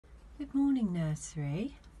Good morning,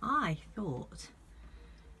 nursery. I thought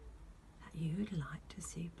that you would like to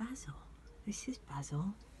see Basil. This is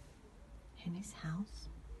Basil in his house.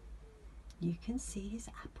 You can see his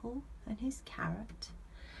apple and his carrot.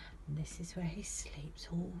 And this is where he sleeps,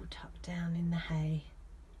 all tucked down in the hay.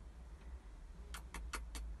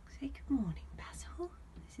 Say good morning, Basil.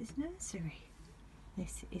 This is nursery.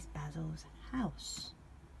 This is Basil's house.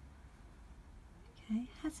 Okay,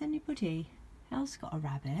 has anybody else got a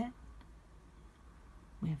rabbit?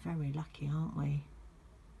 We're very lucky, aren't we?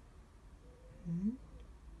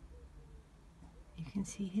 You can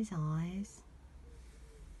see his eyes.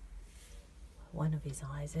 One of his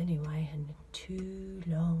eyes anyway, and two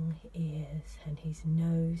long ears, and his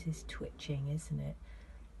nose is twitching, isn't it?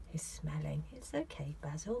 He's smelling. It's okay,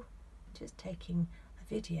 Basil. Just taking a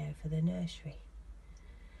video for the nursery.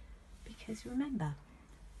 Because remember,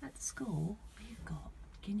 at school we've got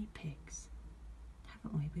guinea pigs,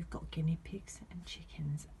 haven't we? We've got guinea pigs and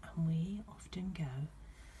chickens, and we often go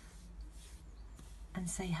and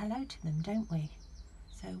say hello to them, don't we?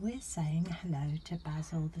 So we're saying hello to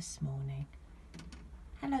Basil this morning.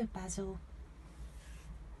 Hello, Basil.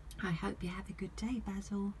 I hope you have a good day,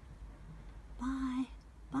 Basil. Bye.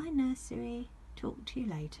 Bye, nursery. Talk to you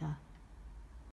later.